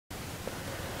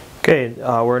Okay,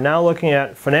 we're now looking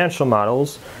at financial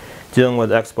models dealing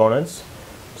with exponents.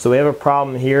 So we have a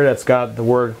problem here that's got the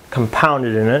word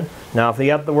compounded in it. Now if we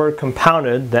got the word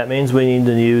compounded, that means we need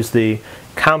to use the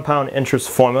compound interest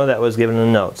formula that was given in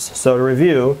the notes. So to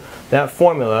review, that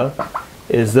formula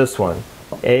is this one.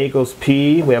 A equals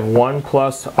P, we have 1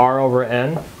 plus R over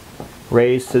N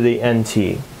raised to the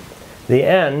NT. The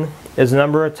N is the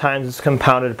number of times it's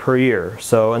compounded per year.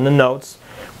 So in the notes,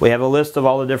 we have a list of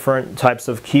all the different types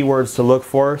of keywords to look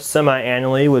for.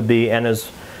 Semi-annually would be N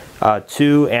is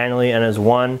 2, annually N is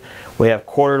 1. We have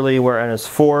quarterly where N is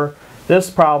 4. This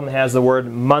problem has the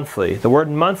word monthly. The word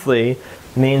monthly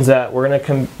means that we're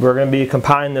going to be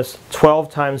compiling this 12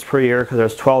 times per year because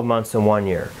there's 12 months in 1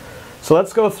 year. So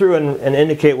let's go through and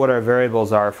indicate what our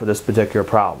variables are for this particular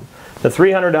problem. The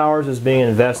 $300 is being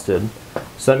invested,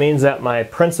 so that means that my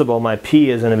principal, my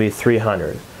P, is going to be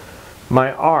 300.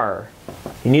 My R,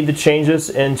 you need to change this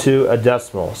into a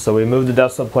decimal. So we move the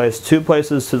decimal place 2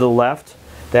 places to the left.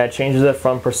 That changes it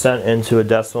from percent into a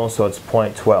decimal, so it's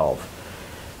 0.12.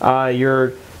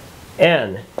 Your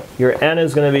N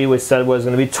is going to be, we said was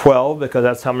going to be 12 because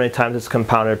that's how many times it's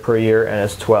compounded per year, and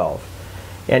it's 12.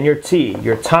 And your T,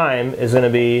 your time is going to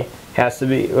be,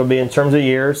 will be in terms of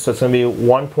years, so it's going to be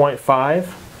 1.5.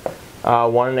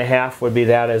 1.5 would be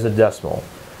that as a decimal.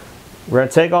 We're going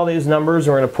to take all these numbers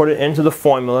and we're going to put it into the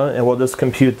formula and we'll just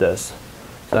compute this.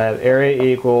 So I have area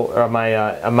equal, or my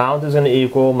amount is going to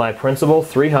equal my principal,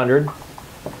 300,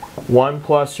 1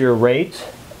 plus your rate.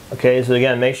 Okay, so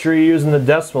again, make sure you're using the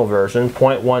decimal version,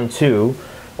 0.12,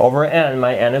 over N,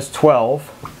 my N is 12.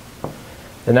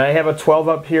 And then I have a 12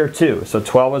 up here too, so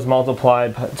 12 is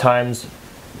multiplied times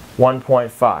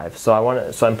 1.5.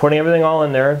 So I'm putting everything all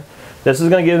in there. This is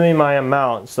going to give me my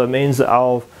amount, so it means that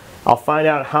I'll find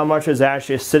out how much is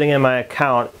actually sitting in my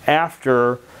account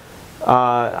after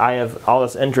I have all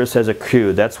this interest has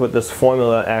accrued. That's what this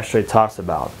formula actually talks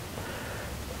about.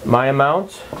 My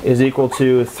amount is equal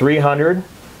to 300.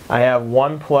 I have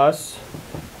 1 plus,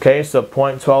 okay, so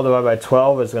 0.12 divided by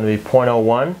 12 is going to be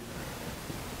 0.01.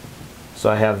 So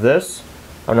I have this.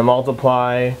 I'm going to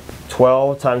multiply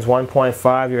 12 times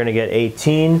 1.5, you're going to get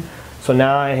 18. So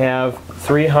now I have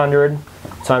 300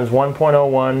 times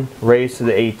 1.01 raised to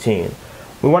the 18.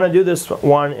 We want to do this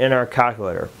one in our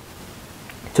calculator.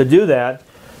 To do that,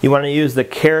 you want to use the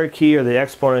caret key or the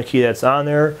exponent key that's on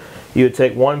there. You would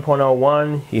take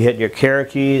 1.01, you hit your caret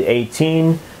key,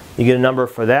 18, you get a number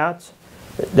for that.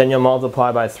 Then you'll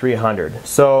multiply by 300.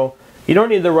 So you don't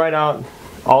need to write out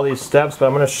all these steps, but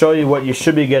I'm going to show you what you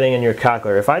should be getting in your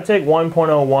calculator. If I take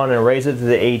 1.01 and raise it to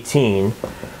the 18,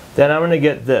 then I'm going to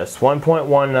get this,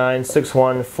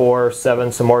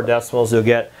 1.196147, some more decimals you'll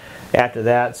get after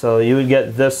that. So you would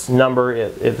get this number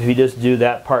if you just do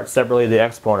that part separately, the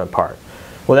exponent part.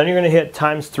 Well, then you're going to hit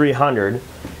times 300,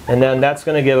 and then that's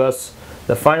going to give us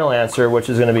the final answer, which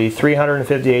is going to be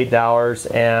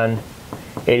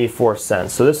 $358.84.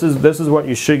 So this is what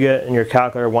you should get in your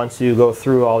calculator once you go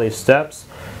through all these steps.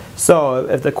 So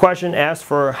if the question asks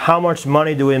for how much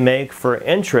money do we make for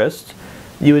interest,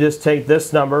 you would just take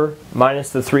this number minus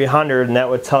the 300, and that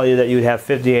would tell you that you would have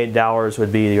 $58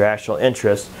 would be your actual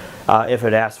interest if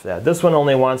it asked for that. This one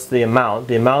only wants the amount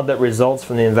that results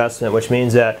from the investment, which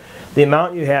means that the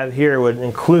amount you have here would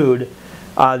include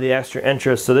the extra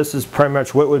interest. So this is pretty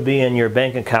much what would be in your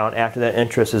bank account after that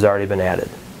interest has already been added.